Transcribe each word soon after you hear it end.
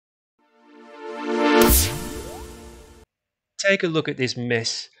Take a look at this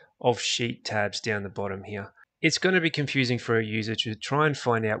mess of sheet tabs down the bottom here. It's going to be confusing for a user to try and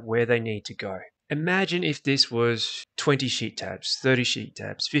find out where they need to go. Imagine if this was 20 sheet tabs, 30 sheet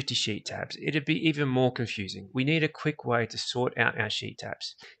tabs, 50 sheet tabs. It'd be even more confusing. We need a quick way to sort out our sheet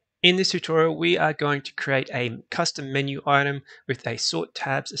tabs. In this tutorial, we are going to create a custom menu item with a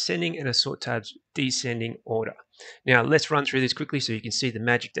sortTabs ascending and a sortTabs descending order. Now, let's run through this quickly so you can see the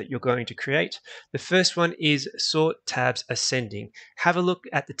magic that you're going to create. The first one is sortTabs ascending. Have a look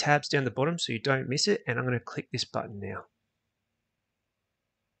at the tabs down the bottom so you don't miss it, and I'm going to click this button now.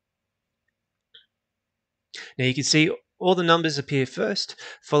 Now you can see all the numbers appear first,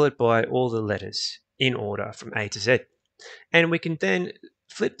 followed by all the letters in order from A to Z. And we can then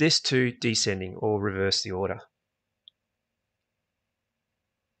flip this to descending or reverse the order.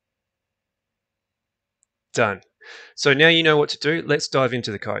 Done. So now you know what to do. Let's dive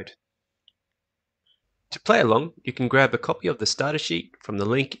into the code. To play along, you can grab a copy of the starter sheet from the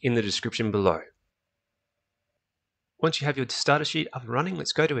link in the description below. Once you have your starter sheet up and running,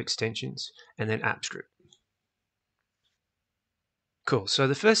 let's go to extensions and then AppScript. Cool. So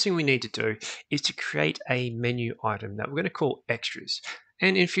the first thing we need to do is to create a menu item that we're going to call extras.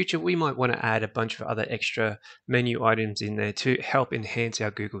 And in future, we might want to add a bunch of other extra menu items in there to help enhance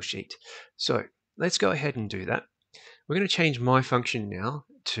our Google Sheet. So let's go ahead and do that. We're going to change my function now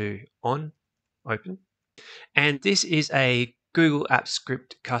to on open. And this is a Google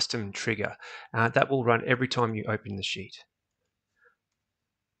AppScript custom trigger that will run every time you open the sheet.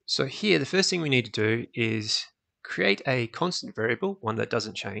 So here, the first thing we need to do is create a constant variable, one that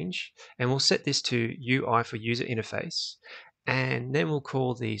doesn't change, and we'll set this to UI for user interface, and then we'll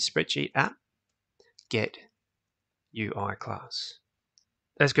call the spreadsheet app get UI class.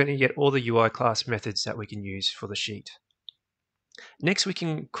 That's going to get all the UI class methods that we can use for the sheet. Next, we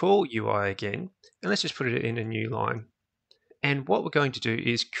can call UI again, and let's just put it in a new line. And what we're going to do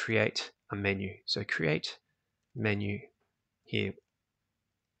is create a menu. So create menu here.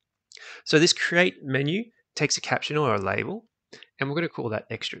 So this create menu takes a caption or a label, and we're going to call that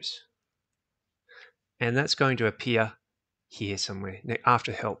extras. And that's going to appear here somewhere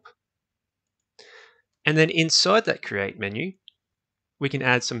after help. And then inside that create menu, we can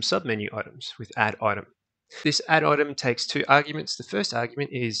add some submenu items with add item. This add item takes two arguments. The first argument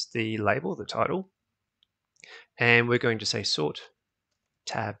is the label, the title, and we're going to say sort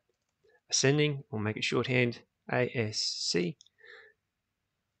tab ascending. We'll make it shorthand ASC.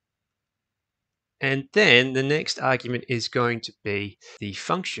 And then the next argument is going to be the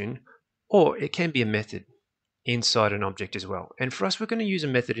function, or it can be a method inside an object as well. And for us, we're going to use a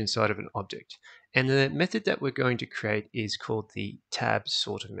method inside of an object. And the method that we're going to create is called the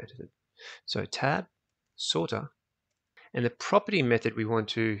tabSorter method. So tabSorter, and the property method we want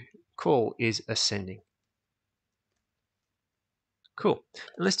to call is ascending. Cool.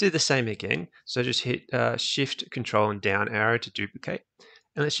 And let's do the same again. So just hit Shift, Control, and down arrow to duplicate.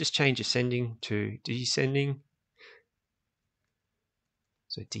 And let's just change ascending to descending.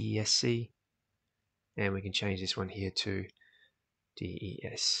 So DESC. And we can change this one here to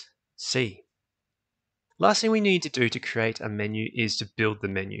DESC. Last thing we need to do to create a menu is to build the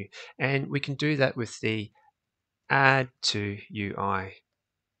menu. And we can do that with the add to UI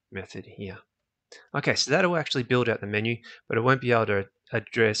method here. Okay, so that'll actually build out the menu, but it won't be able to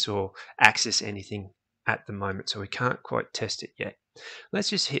address or access anything at the moment, so we can't quite test it yet. Let's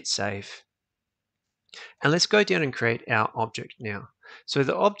just hit save. And let's go down and create our object now. So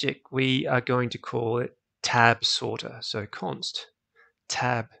the object, we are going to call it tabSorter. So const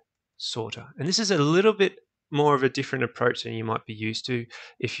tabSorter. And this is a little bit more of a different approach than you might be used to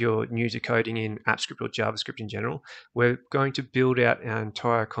if you're new to coding in AppScript or JavaScript in general. We're going to build out our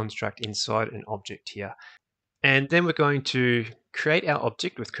entire construct inside an object here. And then we're going to create our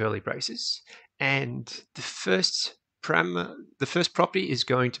object with curly braces. And the first property is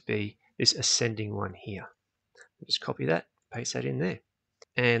going to be this ascending one here. Just copy that, paste that in there.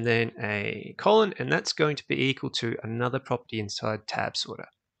 And then a colon, and that's going to be equal to another property inside tabSorter.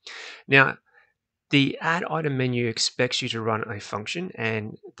 Now, the add item menu expects you to run a function,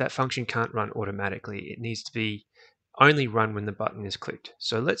 and that function can't run automatically. It needs to be only run when the button is clicked.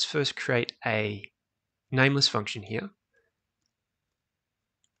 So let's first create a nameless function here.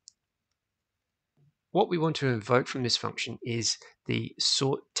 What we want to invoke from this function is the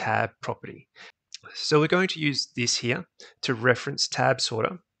sortTab property. So we're going to use this here to reference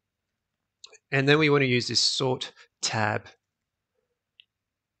tabSorter, and then we want to use this sortTab.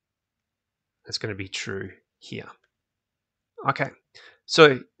 That's going to be true here. Okay,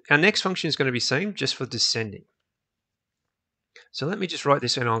 so our next function is going to be same just for descending. So let me just write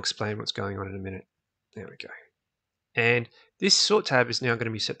this and I'll explain what's going on in a minute. There we go. And This sort tab is now going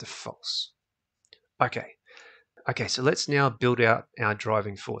to be set to false. Okay, so let's now build out our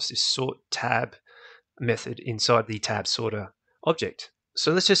driving force, this sort tab method inside the tabSorter object.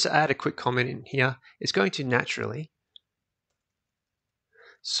 So let's just add a quick comment in here. It's going to naturally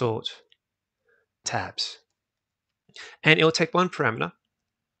sort tabs. And it will take one parameter,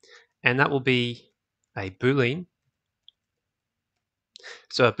 and that will be a Boolean.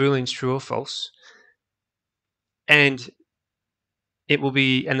 So a Boolean is true or false. And the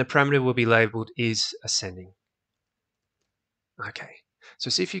parameter will be labeled is ascending. Okay, so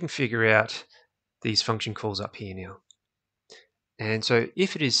see if you can figure out these function calls up here now. And so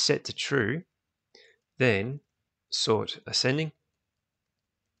if it is set to true, then sort ascending,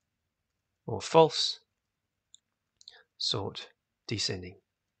 or false, sort descending.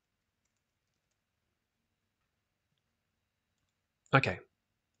 Okay,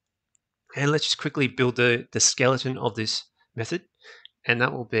 and let's just quickly build the skeleton of this method, and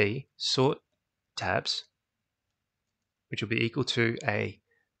that will be sort tabs, which will be equal to a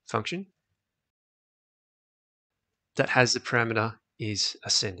function that has the parameter is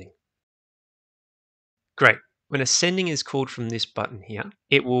ascending. Great. When ascending is called from this button here,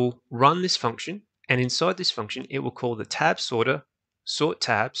 it will run this function, and inside this function, it will call the tabSorter sort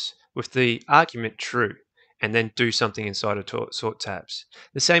tabs with the argument true, and then do something inside of sort tabs.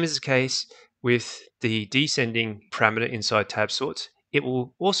 The same is the case with the descending parameter inside tabSorts. It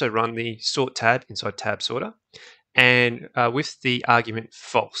will also run the sort tab inside tabSorter, and with the argument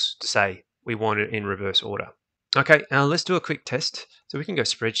false to say we want it in reverse order. Okay, now let's do a quick test. So we can go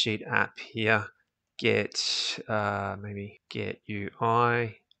spreadsheet app here, maybe get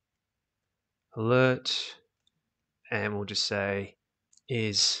UI alert, and we'll just say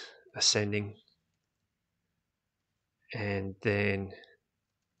is ascending, and then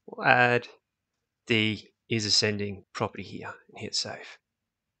we'll add the is ascending property here and hit save.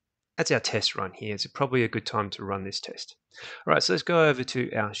 That's our test run here. It's probably a good time to run this test. All right, so let's go over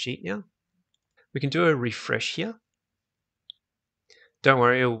to our sheet now. We can do a refresh here. Don't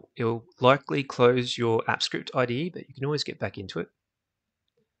worry, it'll likely close your AppScript IDE, but you can always get back into it.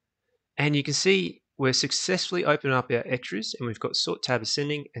 And you can see we're successfully opening up our extras, and we've got sort tab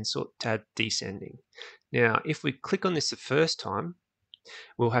ascending and sort tab descending. Now, if we click on this the first time,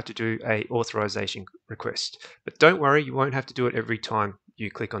 we'll have to do a authorization request. But don't worry, you won't have to do it every time you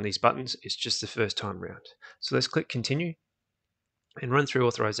click on these buttons. It's just the first time round. So let's click continue and run through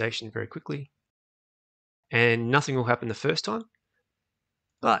authorization very quickly. And nothing will happen the first time.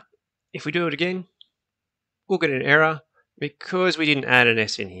 But if we do it again, we'll get an error because we didn't add an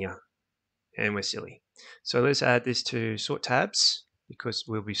S in here. And we're silly. So let's add this to sort tabs because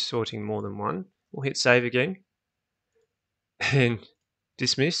we'll be sorting more than one. We'll hit save again and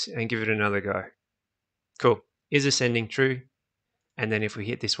dismiss and give it another go. Cool. Is ascending true? And then if we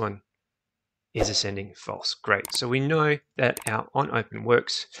hit this one, is ascending false. Great. So we know that our onOpen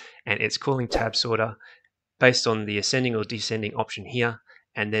works, and it's calling tabSorter based on the ascending or descending option here.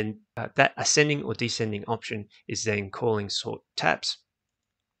 And then that ascending or descending option is then calling sort tabs.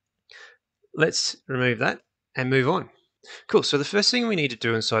 Let's remove that and move on. Cool, so the first thing we need to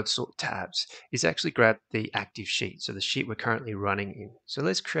do inside sort tabs is actually grab the active sheet, so the sheet we're currently running in. So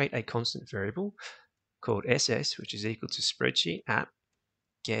let's create a constant variable called SS, which is equal to spreadsheet app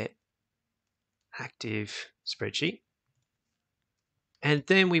get active spreadsheet. And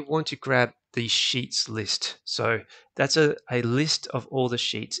then we want to grab the sheets list. So that's a list of all the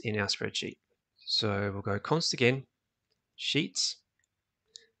sheets in our spreadsheet. So we'll go const again, sheets,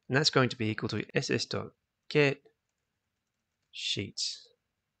 and that's going to be equal to ss.get sheets.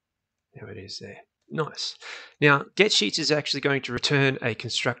 There it is there. Nice. Now, getSheets is actually going to return a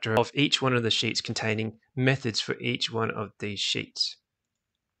constructor of each one of the sheets containing methods for each one of these sheets.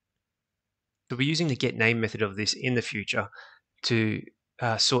 So we're using the getName method of this in the future to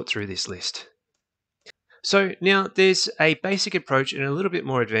sort through this list. So now there's a basic approach and a little bit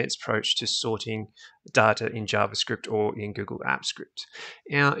more advanced approach to sorting data in JavaScript or in Google Apps Script.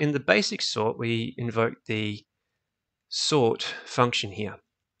 Now, in the basic sort, we invoke the sort function here.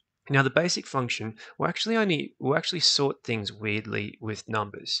 Now, the basic function will actually sort things weirdly with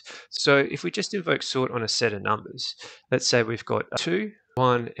numbers. So if we just invoke sort on a set of numbers, let's say we've got 2,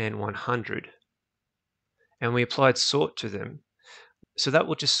 1, and 100, and we applied sort to them, so that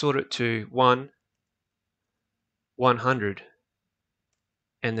will just sort it to 1, 100,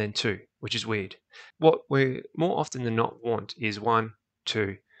 and then 2, which is weird. What we more often than not want is 1,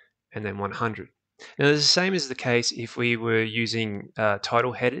 2, and then 100. Now, the same is the case if we were using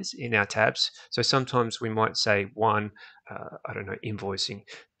title headers in our tabs. So sometimes we might say 1, I don't know, invoicing,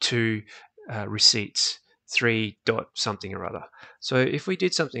 2, receipts, 3 dot something or other. So if we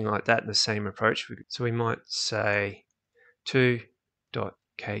did something like that in the same approach, so we might say 2 dot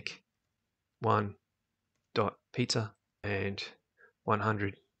cake, 1 dot pizza, and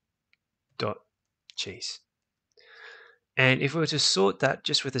 100 dot cheese. And if we were to sort that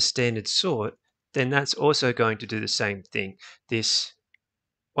just with a standard sort, then that's also going to do the same thing. This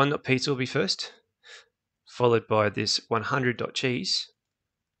 1 dot pizza will be first, followed by this 100 dot cheese,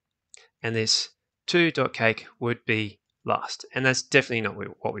 and this 2 dot cake would be last. And that's definitely not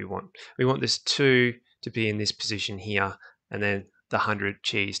what we want. We want this 2 to be in this position here, and then the 100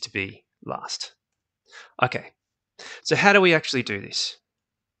 cheese to be last. Okay, so how do we actually do this?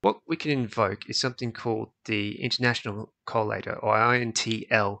 What we can invoke is something called the International Collator, or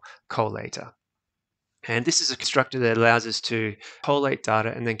INTL collator. And this is a constructor that allows us to collate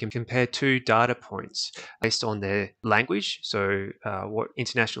data and then compare two data points based on their language, so what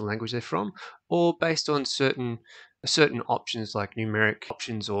international language they're from, or based on certain options like numeric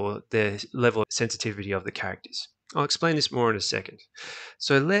options or the level of sensitivity of the characters. I'll explain this more in a second.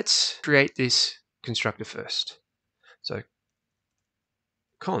 So let's create this constructor first. So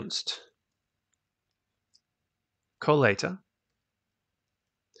const collator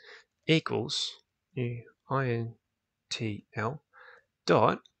equals INTL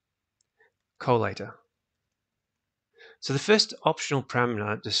dot collator. So the first optional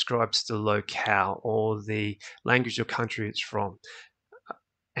parameter describes the locale or the language or country it's from.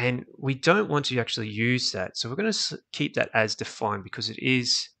 And we don't want to actually use that. So we're going to keep that as defined because it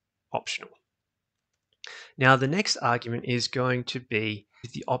is optional. Now the next argument is going to be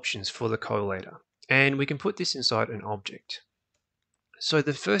the options for the collator. And we can put this inside an object. So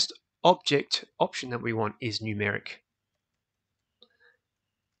the first object option that we want is numeric.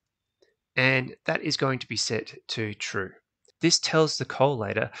 And that is going to be set to true. This tells the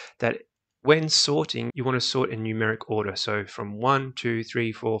collator that when sorting, you want to sort in numeric order. So from 1, 2,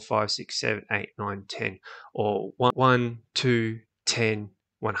 3, 4, 5, 6, 7, 8, 9, 10, or 1, 2, 10,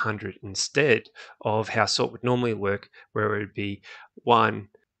 100, instead of how sort would normally work, where it would be 1,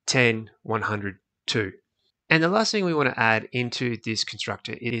 10, 100, 2. And the last thing we want to add into this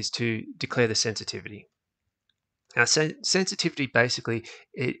constructor is to declare the sensitivity. Now, sensitivity basically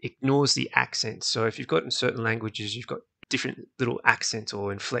it ignores the accents. So if you've got in certain languages, you've got different little accents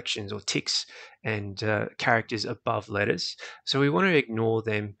or inflections or ticks and characters above letters. So we want to ignore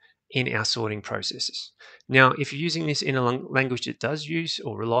them in our sorting processes. Now, if you're using this in a language that does use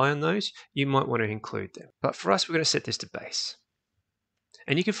or rely on those, you might want to include them. But for us, we're going to set this to base.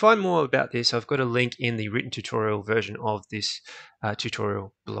 And you can find more about this. I've got a link in the written tutorial version of this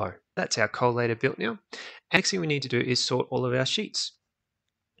tutorial below. That's our collator built now. Next thing we need to do is sort all of our sheets.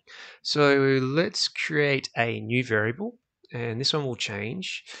 So let's create a new variable, and this one will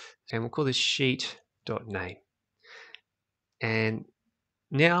change, and we'll call this sheet.name. And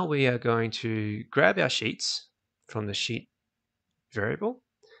now we are going to grab our sheets from the sheet variable,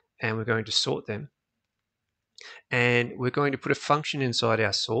 and we're going to sort them. And we're going to put a function inside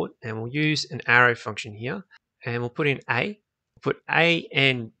our sort, and we'll use an arrow function here, and we'll put in A. We'll put A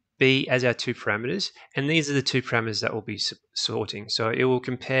and B as our two parameters, and these are the two parameters that we'll be sorting. So it will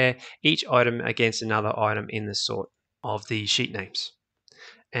compare each item against another item in the sort of the sheet names.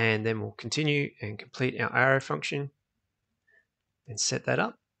 And then we'll continue and complete our arrow function and set that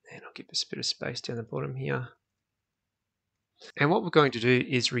up. And I'll give this a bit of space down the bottom here. And what we're going to do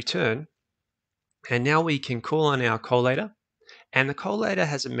is return. And now we can call on our collator, and the collator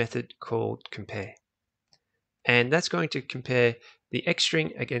has a method called compare. And that's going to compare the X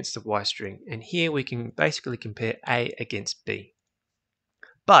string against the Y string. And here we can basically compare A against B.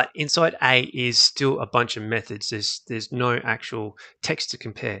 But inside A is still a bunch of methods. There's no actual text to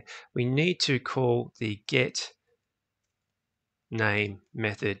compare. We need to call the get name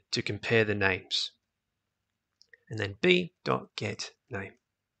method to compare the names. And then b.getName.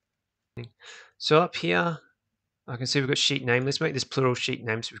 So up here, I can see we've got sheet name. Let's make this plural sheet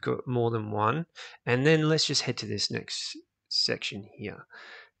name so we've got more than one. And then let's just head to this next section here.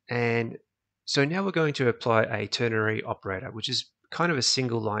 And so now we're going to apply a ternary operator, which is kind of a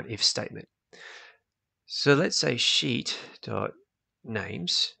single line if statement. So let's say sheet.names.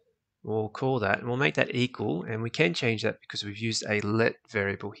 We'll call that and we'll make that equal, and we can change that because we've used a let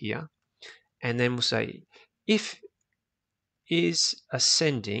variable here. And then we'll say if is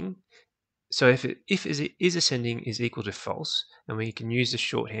ascending. So if it is ascending is equal to false, and we can use the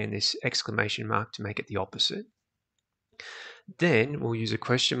shorthand, this exclamation mark, to make it the opposite. Then we'll use a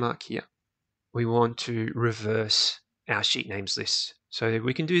question mark here. We want to reverse our sheet names list. So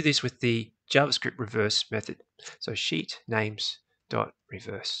we can do this with the JavaScript reverse method. So sheet names dot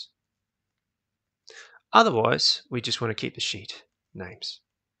reverse. Otherwise, we just want to keep the sheet names.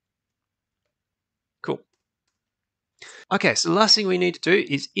 Cool. Okay, so the last thing we need to do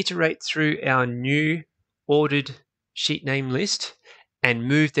is iterate through our new ordered sheet name list and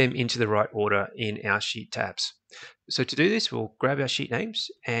move them into the right order in our sheet tabs. So to do this, we'll grab our sheet names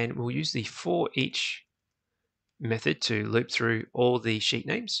and we'll use the for each method to loop through all the sheet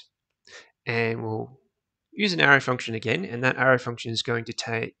names. And we'll use an arrow function again, and that arrow function is going to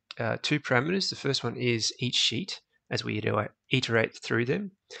take two parameters. The first one is each sheet as we iterate through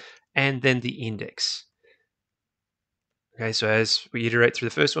them, and then the index. Okay, so as we iterate through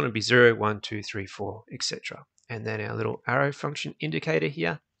the first one, it'll be 0, 1, 2, 3, 4, etc. And then our little arrow function indicator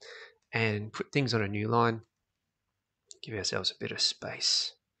here, and put things on a new line. Give ourselves a bit of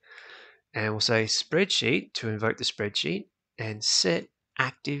space. And we'll say spreadsheet to invoke the spreadsheet, and set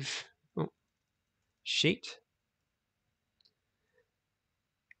active sheet.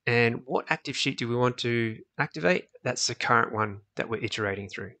 And what active sheet do we want to activate? That's the current one that we're iterating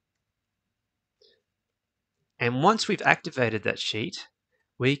through. And once we've activated that sheet,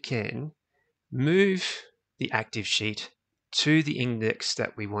 we can move the active sheet to the index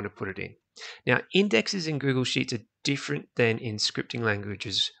that we want to put it in. Now, indexes in Google Sheets are different than in scripting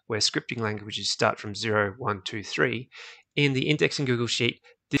languages, where scripting languages start from 0, 1, 2, 3. In the index in Google Sheet,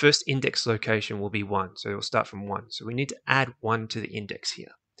 the first index location will be 1, so it will start from 1. So we need to add 1 to the index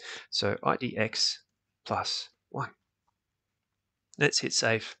here. So IDX plus 1. Let's hit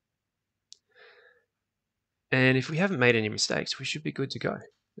save. And if we haven't made any mistakes, we should be good to go.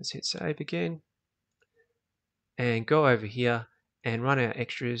 Let's hit save again. And go over here and run our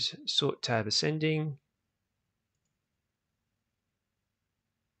extras, sort tab ascending.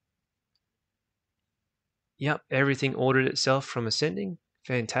 Yep, everything ordered itself from ascending.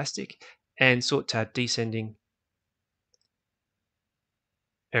 Fantastic. And sort tab descending.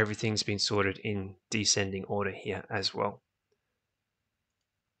 Everything's been sorted in descending order here as well.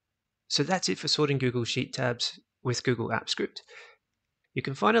 So that's it for sorting Google Sheet tabs with Google Apps Script. You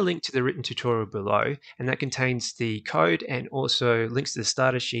can find a link to the written tutorial below, and that contains the code and also links to the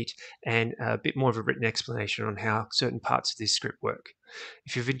starter sheet and a bit more of a written explanation on how certain parts of this script work.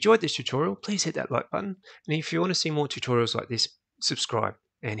 If you've enjoyed this tutorial, please hit that like button. And if you want to see more tutorials like this, subscribe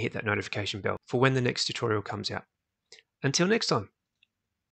and hit that notification bell for when the next tutorial comes out. Until next time.